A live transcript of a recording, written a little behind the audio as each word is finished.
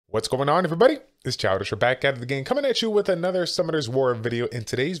What's going on, everybody? It's Childish. We're back at it again, coming at you with another Summoner's War video. In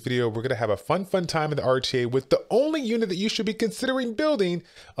today's video, we're going to have a fun time in the RTA with the only unit that you should be considering building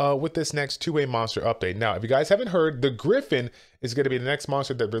with this next 2A monster update. Now, if you guys haven't heard, the Griffon is going to be the next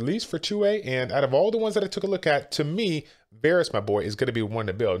monster that released for 2A, and out of all the ones that I took a look at, to me, Varus, my boy, is going to be one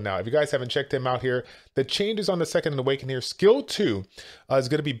to build. Now, if you guys haven't checked him out here, the changes on the Secondary Awakened here, skill 2 is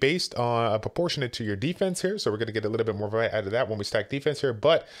going to be based on proportionate to your defense here. So we're going to get a little bit more out of that when we stack defense here.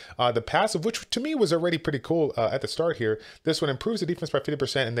 But the passive, which to me was already pretty cool at the start here, this one improves the defense by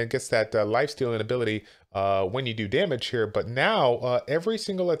 50% and then gets that lifestealing ability when you do damage here. But now every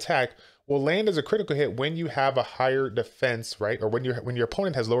single attack will land as a critical hit when you have a higher defense, right? Or when your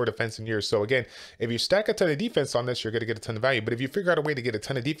opponent has lower defense than yours. So again, if you stack a ton of defense on this, you're going to get a ton of value. But if you figure out a way to get a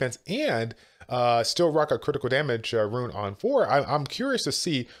ton of defense and still rock a critical damage rune on 4, I'm curious to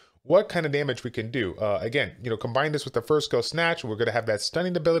see what kind of damage we can do. Again, you know, combine this with the first skill snatch, we're going to have that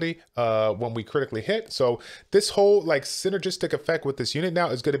stunning ability when we critically hit. So this whole like synergistic effect with this unit now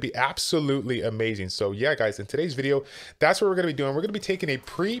is going to be absolutely amazing. So yeah, guys, in today's video, that's what we're going to be doing. We're going to be taking a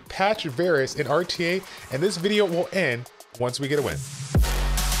pre-patch Varus in RTA, and this video will end once we get a win.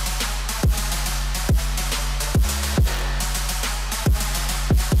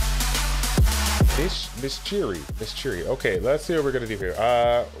 Miss Cheery. Okay, let's see what we're gonna do here.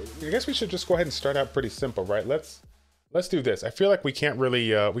 I guess we should just go ahead and start out pretty simple, right? Let's do this. I feel like we can't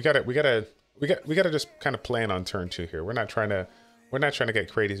really. We gotta just kind of plan on turn 2 here. We're not trying to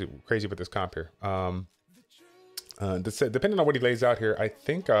get crazy with this comp here. Depending on what he lays out here, I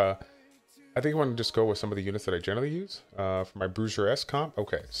think I want to just go with some of the units that I generally use for my Bruiser-esque comp.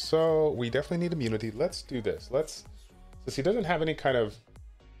 Okay, so we definitely need immunity. Let's do this. Since he doesn't have any kind of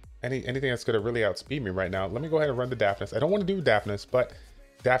anything that's going to really outspeed me right now, let me go ahead and run the Daphnis. I don't want to do Daphnis, but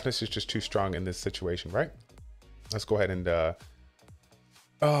Daphnis is just too strong in this situation, right? Let's go ahead and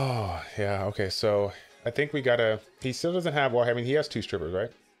oh yeah, okay, so I think we gotta, he still doesn't have, well, I mean, he has 2 strippers, right?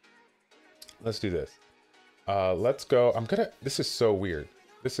 Let's do this. Let's go. This is so weird.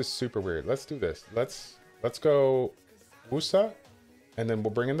 This is super weird. Let's do this. Let's go Wusa, and then we'll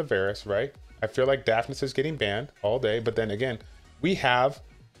bring in the Varus, right? I feel like Daphnis is getting banned all day, but then again, we have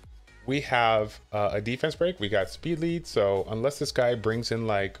a defense break. We got speed lead, so unless this guy brings in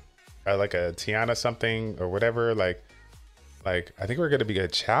like a Tiana something or whatever, like I think we're gonna be a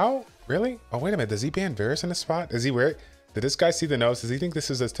Chow. Really? Oh wait a minute, does he ban Varus in the spot? Is he weird? Did this guy see the nose? Does he think this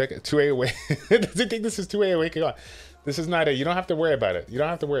is a 2A away? Does he think this is 2A away? Come on, this is not a. You don't have to worry about it. You don't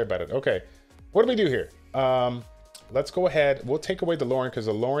have to worry about it. Okay, what do we do here? Let's go ahead. We'll take away the Lauren because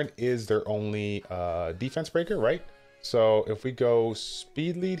the Lauren is their only defense breaker, right? So if we go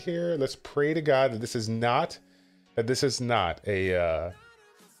speed lead here, let's pray to God that this is not a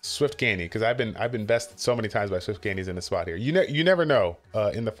Swift Ganny, because I've been bested so many times by Swift Gannies in the spot here. You never know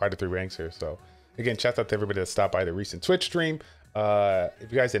in the 5 to 3 ranks here. So again, shout out to everybody that stopped by the recent Twitch stream.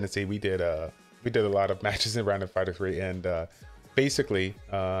 If you guys didn't see, we did a lot of matches in round of 5 to 3, and basically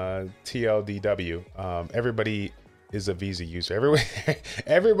TLDW, everybody is a Visa user.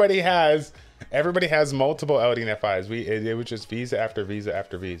 Everybody has multiple LD FIs. It was just Visa after Visa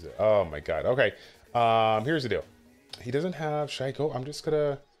after Visa. Oh my God. Okay. Here's the deal. He doesn't have, should I go? I think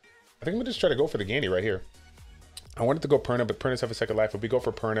I'm gonna just try to go for the Ganny right here. I wanted to go Perna, but Pernas have a second life. If we go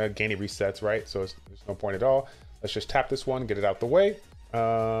for Perna, Ganny resets, right? So there's no point at all. Let's just tap this one, get it out the way.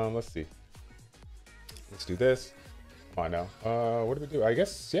 Let's see. Let's do this. Come on now. What do we do? I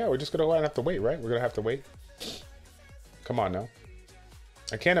guess, yeah, we're just gonna go ahead and have to wait, right? We're gonna have to wait. Come on now.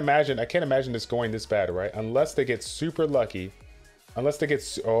 I can't imagine this going this bad, right? Unless they get super lucky. Unless they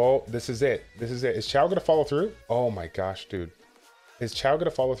get, oh, this is it. This is it. Is Chow gonna follow through? Oh my gosh, dude. Is Chow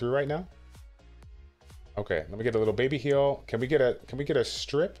gonna follow through right now? Okay, let me get a little baby heal. Can we get a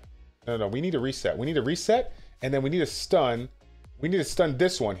strip? No, we need a reset. We need a reset, and then we need a stun. We need to stun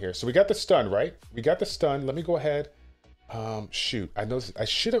this one here. So we got the stun, right? We got the stun. Let me go ahead. Shoot. I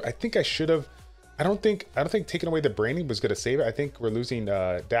think I should have. I don't think taking away the braining was gonna save it. I think we're losing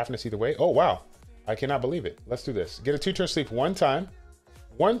Daphnis either way. Oh wow, I cannot believe it. Let's do this. Get a 2-turn sleep one time.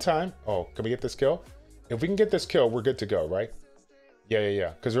 Oh, can we get this kill? If we can get this kill, we're good to go, right? Yeah.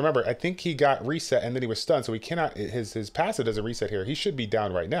 Because remember, I think he got reset and then he was stunned, so he cannot. His passive doesn't reset here. He should be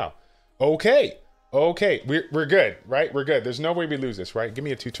down right now. Okay, we're good, right? We're good. There's no way we lose this, right? Give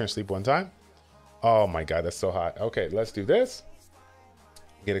me a 2-turn sleep one time. Oh my God, that's so hot. Okay, let's do this.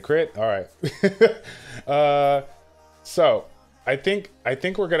 Get a crit. All right. So I think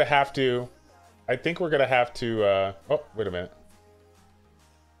we're gonna have to. Oh, wait a minute.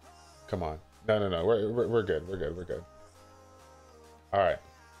 Come on. No. We're good. We're good. All right.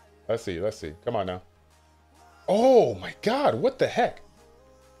 Let's see. Come on now. Oh my God! What the heck?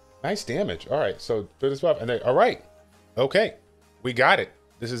 Nice damage. All right, so do this buff. And then, all right. Okay, we got it.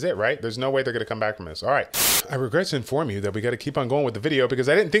 This is it, right? There's no way they're going to come back from this. All right. I regret to inform you that we got to keep on going with the video because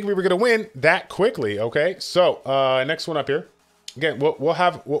I didn't think we were going to win that quickly. Okay, so next one up here. Again,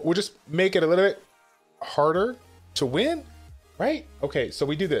 we'll just make it a little bit harder to win, right? Okay, so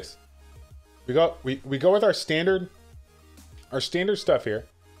we do this. We go with our standard stuff here.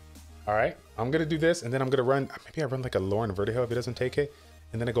 All right, I'm going to do this, and then I'm going to run. Maybe I run like a Lauren Vertigo if he doesn't take it,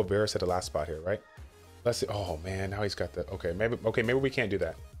 and then I go Varus at the last spot here, right? Let's see. Oh man, now he's got the. Okay, maybe we can't do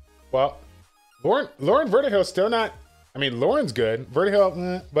that. Well, Lauren Vertigo's still not. I mean, Lauren's good.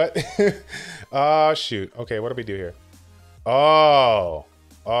 Vertigo, but oh shoot. Okay, what do we do here? Oh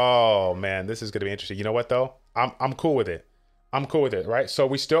man, this is gonna be interesting. You know what though? I'm cool with it. I'm cool with it, right? So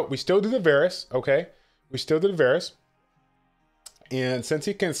we still do the Varus. Okay, we still do the Varus, and since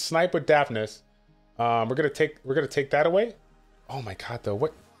he can snipe with Daphnis, we're gonna take that away. Oh my god, though.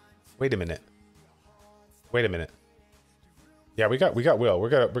 What? Wait a minute. Yeah, we got Will. We're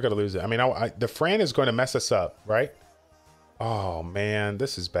gonna lose it. I mean, the Fran is going to mess us up, right? Oh man,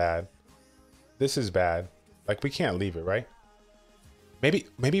 this is bad. This is bad. Like we can't leave it, right?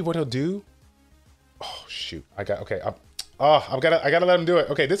 Maybe what he'll do. Oh shoot! I gotta let him do it.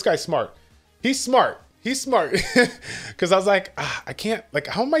 Okay, this guy's smart. He's smart. He's smart. Because I was like, I can't. Like,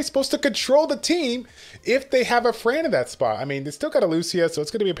 how am I supposed to control the team if they have a Fran in that spot? I mean, they still got a Lucia, so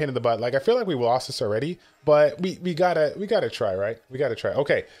it's gonna be a pain in the butt. Like, I feel like we lost this already, but we gotta try, right? We gotta try.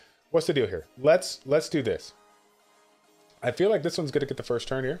 Okay, what's the deal here? Let's do this. I feel like this one's gonna get the first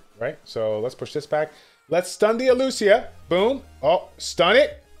turn here, right? So let's push this back. Let's stun the Lucia. Boom. Oh, stun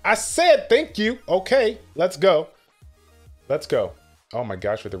it. I said thank you. Okay, let's go. Let's go. Oh my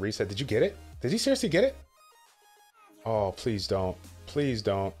gosh, with the reset. Did you get it? Did he seriously get it? Oh, please don't. Please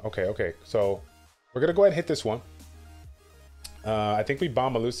don't. Okay. So we're gonna go ahead and hit this one. I think we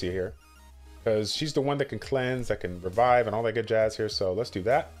bomb Lucia here because she's the one that can cleanse, that can revive, and all that good jazz here. So let's do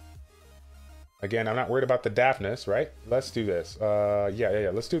that. Again, I'm not worried about the Daphnis, right? Let's do this.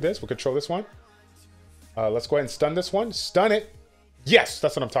 Yeah. Let's do this. We'll control this one. Let's go ahead and stun this one. Stun it. Yes,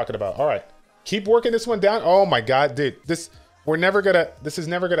 that's what I'm talking about. All right. Keep working this one down. Oh my God, dude. This is never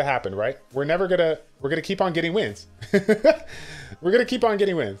gonna happen, right? We're gonna keep on getting wins. We're gonna keep on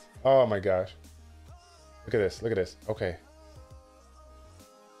getting wins. Oh my gosh. Look at this. Okay.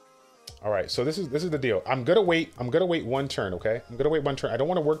 All right, so this is the deal. I'm gonna wait one turn, okay? I'm gonna wait one turn. I don't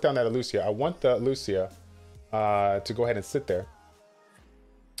want to work down that Lucia. I want the Lucia to go ahead and sit there.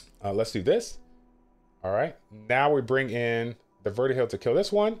 Let's do this. All right, now we bring in the Vertihill to kill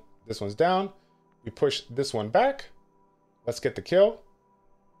this one. This one's down. We push this one back. Let's get the kill.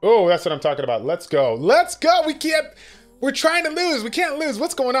 Oh, that's what I'm talking about. Let's go. Let's go. We're trying to lose. We can't lose.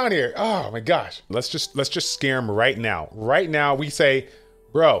 What's going on here? Oh my gosh. Let's just scare him right now. Right now we say,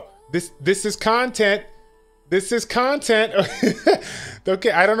 bro, this is content. This is content.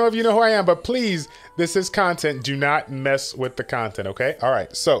 Okay, I don't know if you know who I am, but please, this is content. Do not mess with the content, okay? All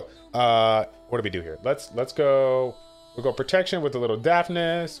right, so what do we do here? Let's go. We'll go protection with a little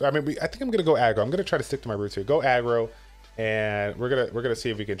Daphnis. I mean, I think I'm gonna go aggro. I'm gonna try to stick to my roots here. Go aggro, and we're gonna see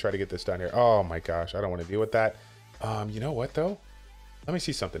if we can try to get this done here. Oh my gosh, I don't want to deal with that. You know what though? Let me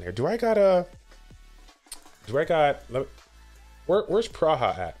see something here. Where's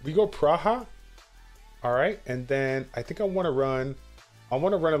Praha at? We go Praha. All right, and then I think I want to run a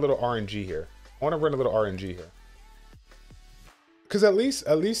little RNG here. Because at least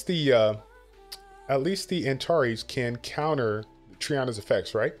the Antares can counter Triana's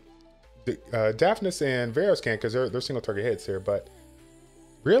effects, right? The Daphnis and Varus can, because they're single target hits here. But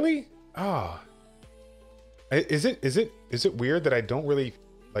really, is it weird that I don't really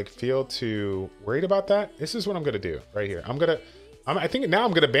like feel too worried about that? This is what I'm gonna do right here. I think now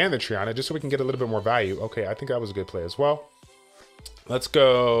I'm gonna ban the Triana just so we can get a little bit more value. Okay, I think that was a good play as well. Let's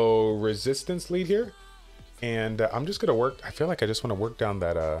go resistance lead here, and I'm just gonna work. I feel like I just want to work down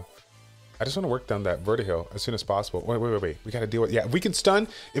that. I just want to work down that Vertigo as soon as possible. Wait. We gotta deal with. Yeah, if we can stun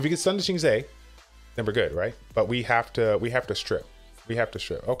the Xingzhe, then we're good, right? But we have to strip.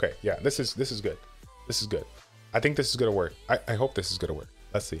 Okay, yeah, this is good. This is good. I think this is gonna work. I hope this is gonna work.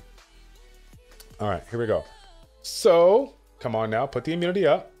 Let's see. All right, here we go. So come on now, put the immunity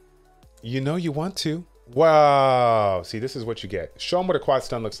up. You know you want to. Wow. See, this is what you get. Show them what a quad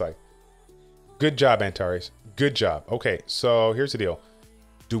stun looks like. Good job, Antares. Good job. Okay, so here's the deal.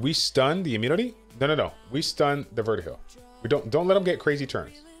 Do we stun the immunity? No. We stun the Vertigo. We don't let them get crazy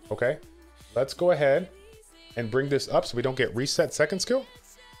turns. Okay. Let's go ahead and bring this up so we don't get reset second skill.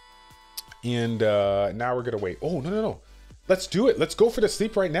 And now we're gonna wait. Oh no. Let's do it. Let's go for the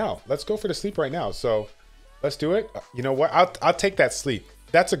sleep right now. So let's do it. You know what? I'll take that sleep.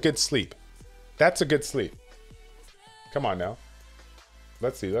 That's a good sleep. That's a good sleep. Come on now.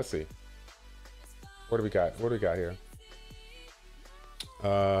 Let's see. Let's see. What do we got? What do we got here?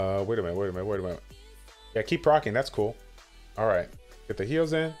 Wait a minute. Wait a minute. Wait a minute. Yeah, keep rocking. That's cool. All right. Get the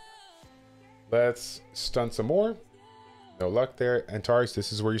heals in. Let's stun some more. No luck there. Antares,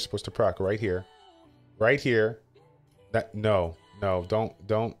 this is where you're supposed to proc. Right here. Right here. That no. No.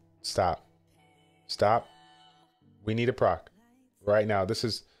 Don't stop. Stop. We need a proc. Right now. This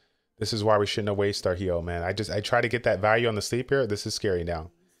is why we shouldn't have wasted our heal, man. I try to get that value on the sleep here. This is scary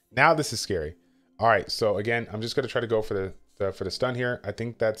now. Now this is scary. All right. So again, I'm just gonna try to go for the stun here. I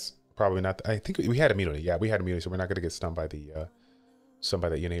think that's probably not. I think we had immunity. Yeah, we had immunity, so we're not gonna get stunned by the stunned by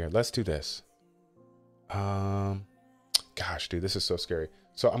that unit here. Let's do this. Gosh, dude, this is so scary.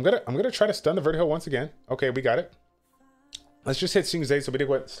 So I'm gonna try to stun the vertigo once again. Okay, we got it. Let's just hit Seiishizo so we did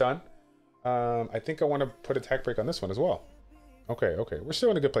what stun. I think I want to put attack break on this one as well. Okay, we're still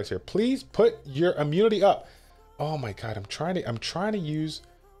in a good place here. Please put your immunity up. Oh my god, I'm trying to use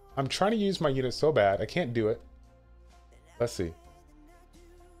my unit so bad. I can't do it. Let's see.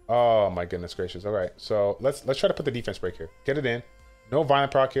 Oh my goodness gracious. All right, so let's try to put the defense break here. Get it in. No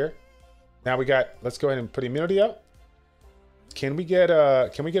violent proc here. Now we got. Let's go ahead and put immunity up. Can we get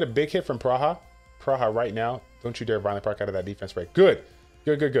a big hit from Praha? Praha right now. Don't you dare violent proc out of that defense break. Good.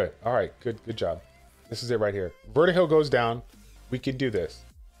 All right, good job. This is it right here. Vertigo goes down. We can do this.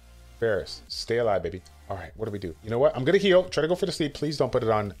 Varus, stay alive, baby. All right, what do we do? You know what? I'm gonna heal. Try to go for the sleep. Please don't put it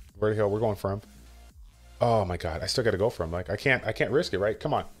on Vertigo. We're going for him. Oh my god, I still gotta go for him. Like I can't risk it, right?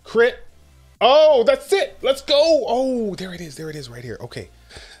 Come on, crit. Oh, that's it. Let's go. Oh, there it is right here. Okay.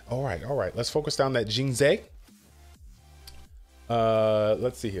 All right. Let's focus down that Jingzei.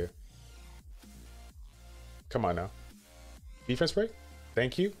 Let's see here. Come on now. Defense break.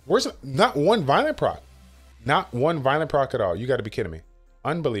 Thank you. Where's not one violent proc? Not one violent proc at all. You got to be kidding me.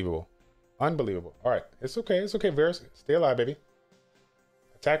 Unbelievable. Unbelievable. All right. It's okay. It's okay, Varus. Stay alive, baby.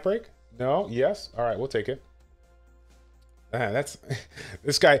 Attack break? No. Yes. All right. We'll take it. That's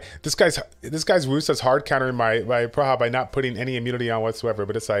this guy's Roost is hard countering my Praha by not putting any immunity on whatsoever.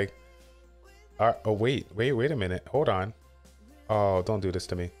 But it's like, oh wait a minute. Hold on. Oh, don't do this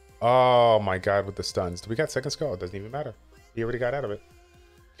to me. Oh my god, with the stuns. Do we got second skull? It doesn't even matter. He already got out of it.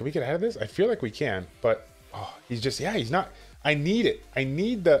 Can we get out of this? I feel like we can, but oh, he's not. I need it. I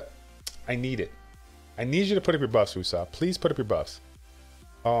need it. I need you to put up your buffs, Usa. Please put up your buffs.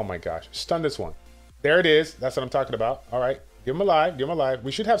 Oh my gosh. Stun this one. There it is. That's what I'm talking about. All right. Give him alive. Give him alive.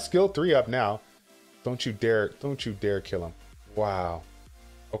 We should have skill 3 up now. Don't you dare kill him. Wow.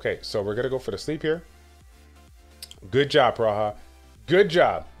 Okay, so we're gonna go for the sleep here. Good job, Praha. Good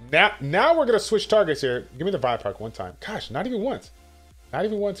job. Now we're gonna switch targets here. Give me the vibe park one time. Gosh, not even once. Not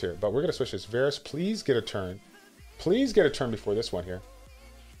even once here. But we're gonna switch this. Varus, please get a turn. Please get a turn before this one here.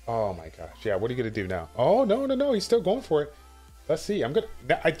 Oh my gosh. Yeah, what are you gonna do now? Oh no. He's still going for it. Let's see. I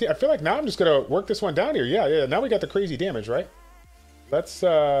feel like now I'm just gonna work this one down here. Yeah. Now we got the crazy damage, right? Let's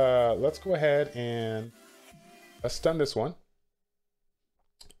go ahead and let's stun this one.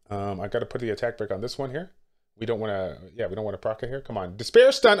 I gotta put the attack break on this one here. We don't want to proc it here. Come on,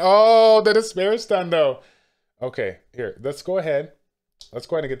 despair stun. Oh, the despair stun though. Okay, here. Let's go ahead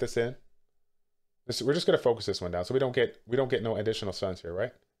and get this in. We're just gonna focus this one down so we don't get no additional stuns here,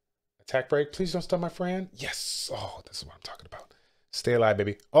 right? Attack break. Please don't stun my friend. Yes. Oh, this is what I'm talking about. Stay alive,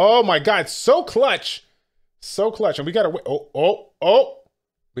 baby. Oh my god, so clutch. So clutch. And we gotta wait. Oh.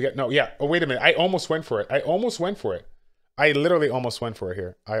 We got yeah. Oh, wait a minute. I almost went for it. I literally almost went for it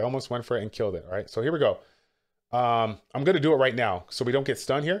here. I almost went for it and killed it. All right. So here we go. I'm gonna do it right now so we don't get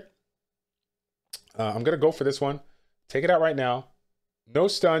stunned here. I'm gonna go for this one. Take it out right now. No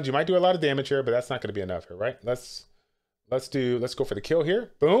stuns. You might do a lot of damage here, but that's not gonna be enough here, right? Let's go for the kill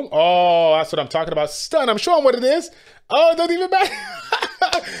here. Boom. Oh, that's what I'm talking about. Stun. I'm showing what it is. Oh, it doesn't even matter.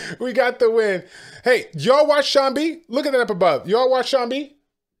 We got the win. Hey, y'all watch Shambi? Look at that up above. Y'all watch Shambi?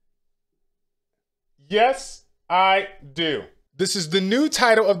 Yes, I do. This is the new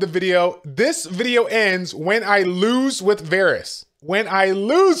title of the video. This video ends when I lose with Varus. When I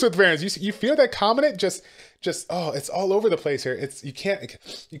lose with Varus. You feel that comment? Just oh, it's all over the place here.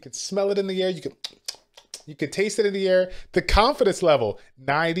 You can smell it in the air. You can taste it in the air. The confidence level,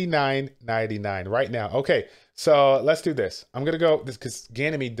 99.99 right now. Okay, so let's do this. I'm gonna go this because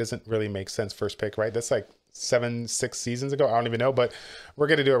Ganymede doesn't really make sense first pick, right? That's like 6 seasons ago. I don't even know, but we're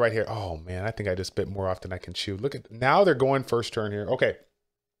gonna do it right here. Oh man, I think I just bit more off than I can chew. Look at now they're going first turn here. Okay,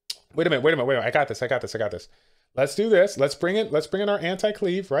 wait a minute. I got this. Let's do this. Let's bring in our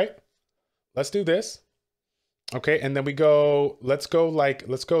anti-cleave, right? Let's do this. Okay, and then we go. Let's go like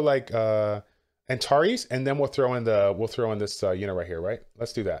Antares, and then we'll throw in this unit right here, right?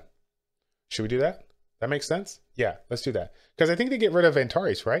 Let's do that. Should we do that? That makes sense? Yeah, let's do that. Because I think they get rid of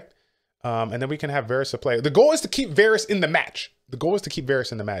Antares, right? And then we can have Varus to play. The goal is to keep Varus in the match. The goal is to keep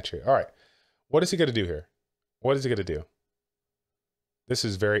Varus in the match here. All right. What is he going to do here? What is he going to do? This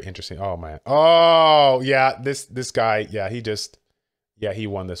is very interesting. Oh, man. Oh, yeah. This guy, yeah, he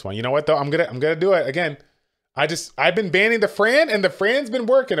won this one. You know what, though? I'm gonna do it again. I've been banning the Fran, and the Fran's been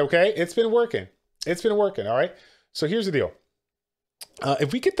working, okay? It's been working. It's been working, all right? So here's the deal.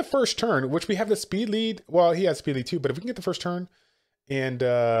 If we get the first turn, which we have the speed lead, well, he has speed lead too, but if we can get the first turn and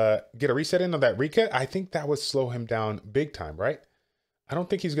get a reset in on that recut, I think that would slow him down big time, right? I don't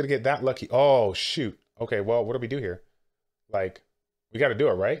think he's going to get that lucky. Oh, shoot. Okay, well, what do we do here? Like, we got to do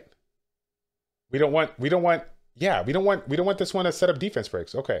it, right? We don't want this one to set up defense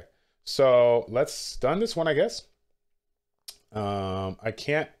breaks. Okay, so let's stun this one, I guess. I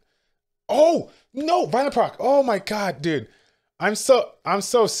can't. Oh, no, violent proc. Oh my God, dude. I'm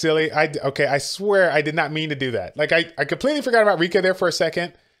so silly. Okay, I swear I did not mean to do that. Like I completely forgot about Rika there for a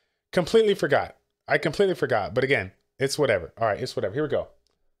second. Completely forgot. I completely forgot. But again, it's whatever. All right, it's whatever. Here we go.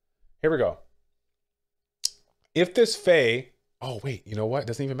 Here we go. If this Fae, oh wait, you know what? It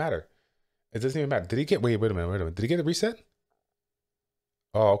doesn't even matter. It doesn't even matter. Did he get, wait a minute. Did he get a reset?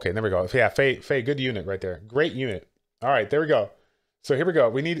 Oh, okay, there we go. Yeah, Fae, good unit right there. Great unit. All right, there we go. So here we go.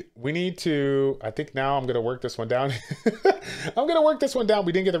 We need to, I think now I'm going to work this one down. I'm going to work this one down.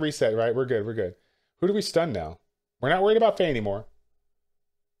 We didn't get the reset, right? We're good. We're good. Who do we stun now? We're not worried about Faye anymore.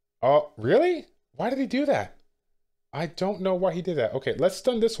 Oh, really? Why did he do that? I don't know why he did that. Okay, let's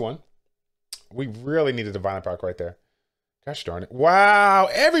stun this one. We really needed a violent proc right there. Gosh darn it. Wow.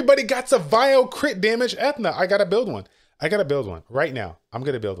 Everybody got some vile crit damage Ethna. I got to build one. I got to build one right now. I'm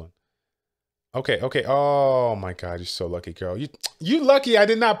going to build one. Okay, okay. Oh my God, you're so lucky, girl. You lucky I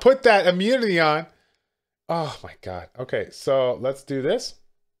did not put that immunity on. Oh my God. Okay, so let's do this.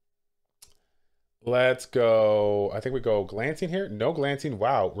 Let's go. I think we go glancing here. No glancing.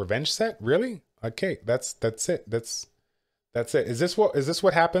 Wow, revenge set? Really? Okay, that's it. That's it. Is this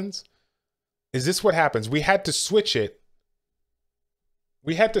what happens? Is this what happens? We had to switch it.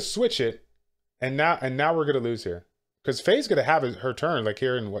 We had to switch it, and now we're gonna lose here. Because Faye's going to have her turn, like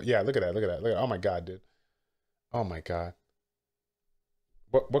here and what? Yeah, look at that. Look at that. Look at that. Oh my God, dude. Oh my God.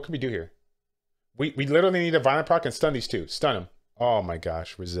 What can we do here? We literally need a violent proc and stun these two. Stun them. Oh my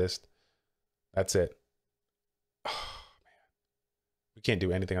gosh. Resist. That's it. Oh man. We can't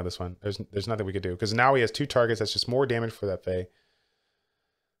do anything on this one. There's nothing we could do. Because now he has two targets. That's just more damage for that Faye.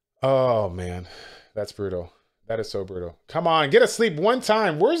 Oh man. That's brutal. That is so brutal. Come on. Get a sleep one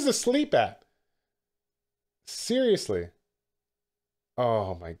time. Where's the sleep at? Seriously.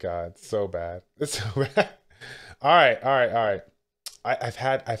 Oh my God. So bad. It's so bad. All right. I've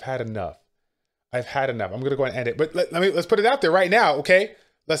had enough. I've had enough. I'm going to go ahead and end it. But let's put it out there right now. Okay.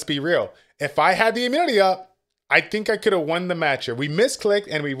 Let's be real. If I had the immunity up, I think I could have won the match here. We misclicked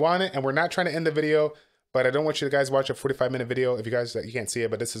and we won it, and we're not trying to end the video, but I don't want you guys to watch a 45-minute video. If you guys, you can't see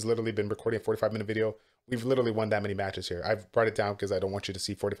it, but this has literally been recording a 45-minute video. We've literally won that many matches here. I've brought it down because I don't want you to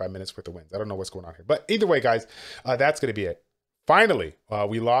see 45 minutes worth of wins. I don't know what's going on here. But either way, guys, that's going to be it. Finally,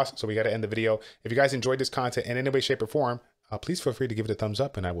 we lost, so we got to end the video. If you guys enjoyed this content in any way, shape, or form, please feel free to give it a thumbs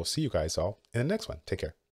up, and I will see you guys all in the next one. Take care.